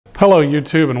Hello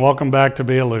YouTube and welcome back to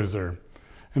Be a Loser.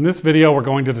 In this video we're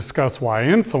going to discuss why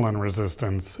insulin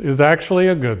resistance is actually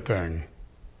a good thing.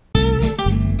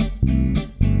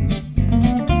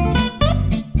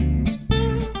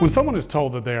 When someone is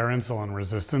told that they are insulin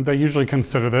resistant, they usually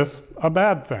consider this a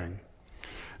bad thing.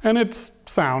 And it's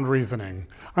sound reasoning.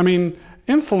 I mean,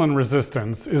 insulin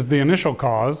resistance is the initial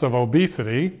cause of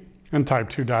obesity and type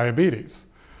 2 diabetes.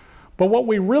 But what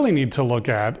we really need to look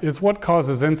at is what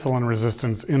causes insulin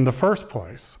resistance in the first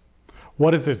place.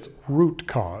 What is its root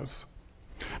cause?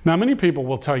 Now, many people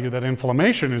will tell you that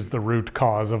inflammation is the root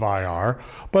cause of IR,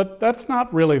 but that's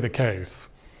not really the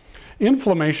case.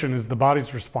 Inflammation is the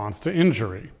body's response to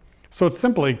injury, so it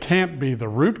simply can't be the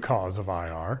root cause of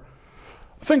IR.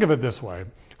 Think of it this way.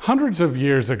 Hundreds of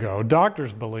years ago,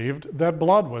 doctors believed that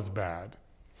blood was bad.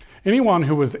 Anyone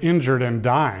who was injured and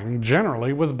dying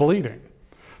generally was bleeding.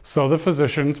 So the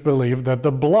physicians believed that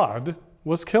the blood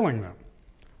was killing them.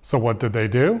 So what did they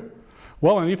do?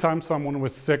 Well, anytime someone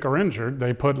was sick or injured,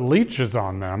 they put leeches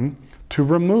on them to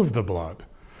remove the blood.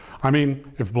 I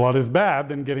mean, if blood is bad,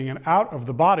 then getting it out of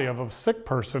the body of a sick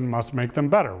person must make them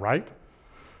better, right?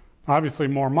 Obviously,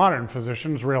 more modern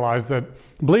physicians realize that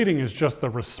bleeding is just the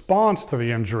response to the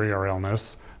injury or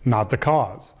illness, not the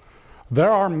cause.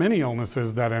 There are many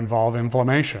illnesses that involve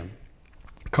inflammation.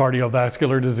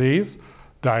 Cardiovascular disease,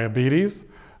 diabetes,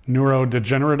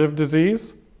 neurodegenerative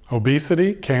disease,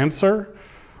 obesity, cancer.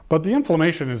 But the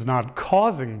inflammation is not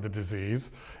causing the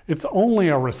disease, it's only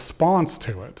a response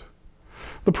to it.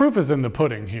 The proof is in the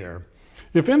pudding here.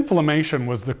 If inflammation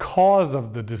was the cause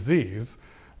of the disease,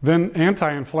 then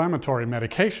anti-inflammatory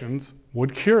medications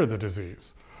would cure the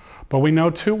disease. But we know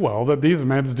too well that these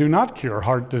meds do not cure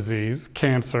heart disease,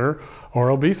 cancer, or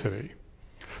obesity.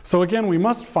 So again, we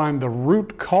must find the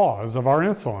root cause of our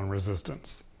insulin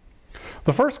resistance.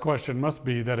 The first question must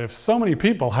be that if so many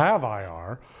people have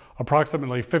IR,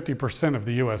 approximately 50% of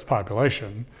the US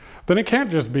population, then it can't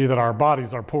just be that our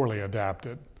bodies are poorly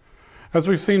adapted. As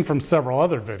we've seen from several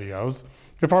other videos,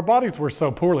 if our bodies were so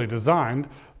poorly designed,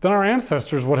 then our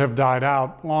ancestors would have died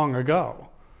out long ago.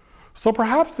 So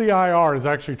perhaps the IR is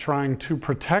actually trying to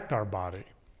protect our body.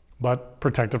 But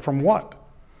protect it from what?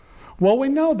 Well, we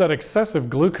know that excessive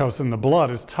glucose in the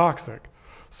blood is toxic.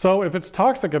 So if it's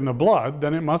toxic in the blood,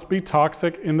 then it must be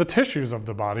toxic in the tissues of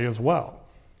the body as well.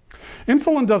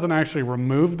 Insulin doesn't actually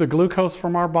remove the glucose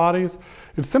from our bodies.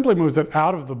 It simply moves it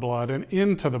out of the blood and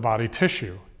into the body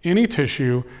tissue,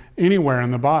 anywhere in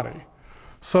the body.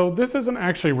 So this isn't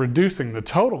actually reducing the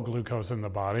total glucose in the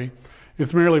body.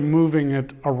 It's merely moving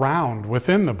it around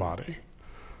within the body.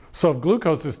 So if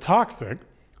glucose is toxic,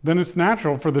 then it's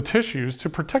natural for the tissues to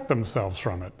protect themselves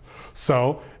from it.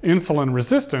 So insulin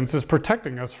resistance is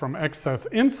protecting us from excess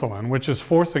insulin, which is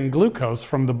forcing glucose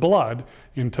from the blood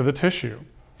into the tissue.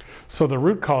 So the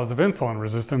root cause of insulin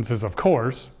resistance is, of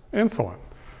course, insulin.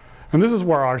 And this is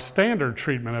where our standard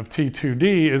treatment of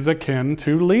T2D is akin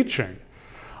to leaching.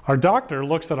 Our doctor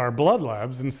looks at our blood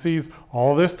labs and sees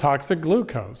all this toxic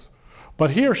glucose,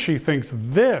 but he or she thinks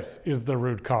this is the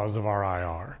root cause of our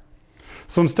IR.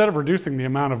 So instead of reducing the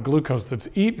amount of glucose that's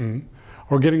eaten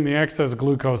or getting the excess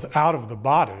glucose out of the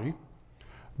body,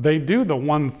 they do the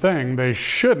one thing they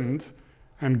shouldn't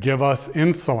and give us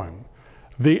insulin,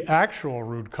 the actual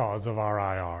root cause of our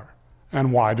IR.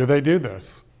 And why do they do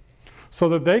this? So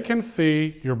that they can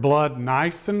see your blood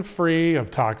nice and free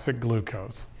of toxic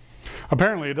glucose.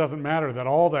 Apparently, it doesn't matter that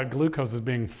all that glucose is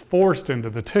being forced into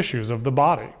the tissues of the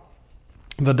body.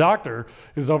 The doctor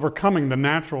is overcoming the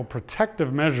natural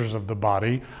protective measures of the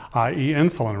body, i.e.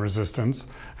 insulin resistance,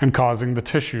 and causing the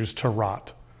tissues to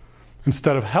rot.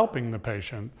 Instead of helping the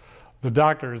patient, the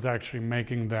doctor is actually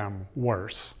making them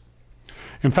worse.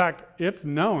 In fact, it's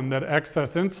known that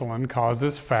excess insulin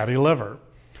causes fatty liver.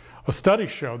 A study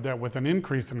showed that with an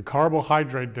increase in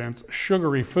carbohydrate-dense,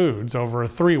 sugary foods over a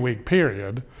 3-week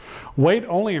period, weight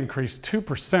only increased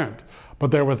 2%, but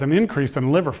there was an increase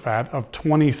in liver fat of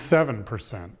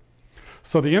 27%.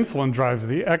 So the insulin drives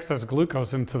the excess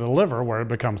glucose into the liver where it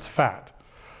becomes fat.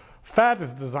 Fat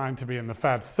is designed to be in the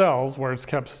fat cells where it's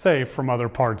kept safe from other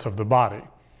parts of the body.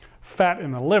 Fat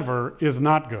in the liver is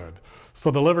not good, so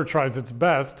the liver tries its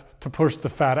best to push the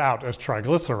fat out as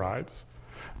triglycerides.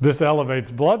 This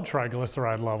elevates blood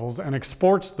triglyceride levels and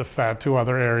exports the fat to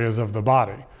other areas of the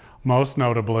body, most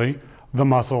notably the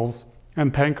muscles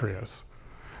and pancreas.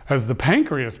 As the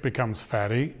pancreas becomes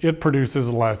fatty, it produces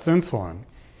less insulin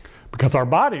because our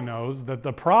body knows that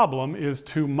the problem is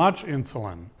too much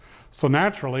insulin. So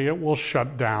naturally, it will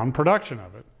shut down production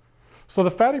of it. So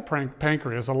the fatty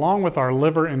pancreas, along with our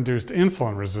liver-induced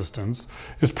insulin resistance,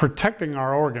 is protecting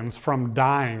our organs from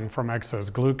dying from excess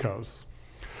glucose.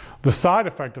 The side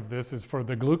effect of this is for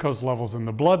the glucose levels in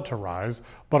the blood to rise,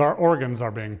 but our organs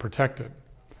are being protected.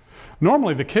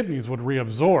 Normally, the kidneys would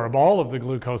reabsorb all of the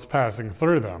glucose passing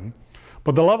through them,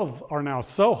 but the levels are now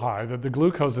so high that the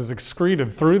glucose is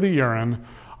excreted through the urine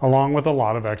along with a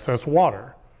lot of excess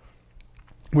water.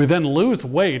 We then lose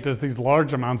weight as these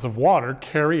large amounts of water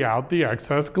carry out the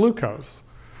excess glucose.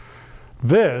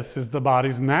 This is the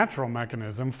body's natural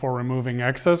mechanism for removing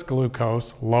excess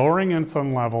glucose, lowering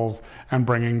insulin levels, and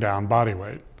bringing down body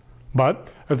weight. But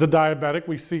as a diabetic,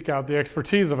 we seek out the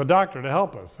expertise of a doctor to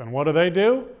help us. And what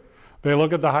do? They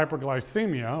look at the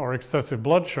hyperglycemia, or excessive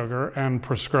blood sugar, and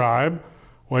prescribe,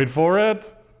 wait for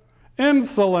it,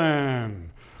 insulin.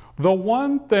 The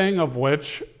one thing of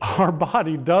which our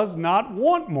body does not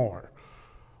want more.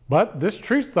 But this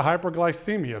treats the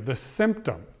hyperglycemia, the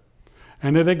symptom,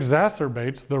 and it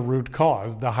exacerbates the root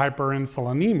cause, the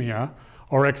hyperinsulinemia,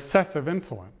 or excessive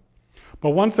insulin. But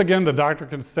once again, the doctor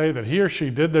can say that he or she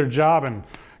did their job and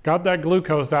got that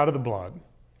glucose out of the blood.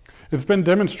 It's been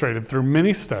demonstrated through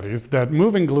many studies that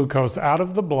moving glucose out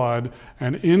of the blood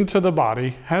and into the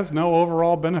body has no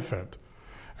overall benefit.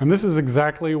 And this is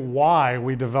exactly why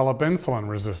we develop insulin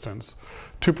resistance,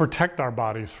 to protect our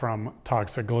bodies from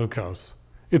toxic glucose.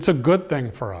 It's a good thing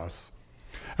for us.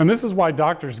 And this is why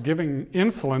doctors giving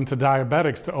insulin to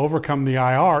diabetics to overcome the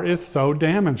IR is so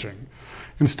damaging.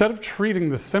 Instead of treating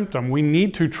the symptom, we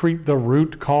need to treat the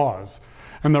root cause.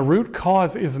 And the root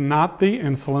cause is not the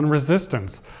insulin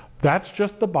resistance. That's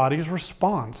just the body's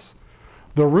response.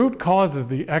 The root cause is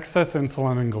the excess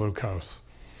insulin and glucose.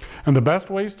 And the best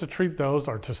ways to treat those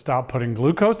are to stop putting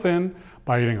glucose in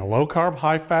by eating a low-carb,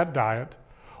 high-fat diet,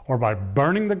 or by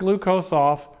burning the glucose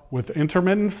off with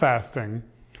intermittent fasting,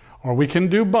 or we can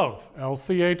do both,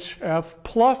 LCHF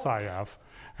plus IF,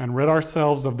 and rid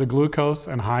ourselves of the glucose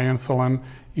and high insulin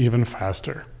even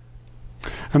faster.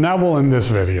 And that will end this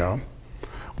video.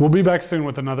 We'll be back soon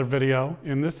with another video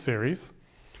in this series.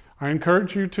 I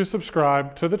encourage you to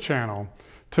subscribe to the channel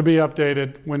to be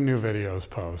updated when new videos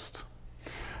post.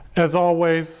 As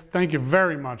always, thank you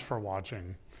very much for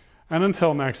watching. And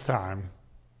until next time,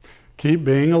 keep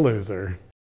being a loser.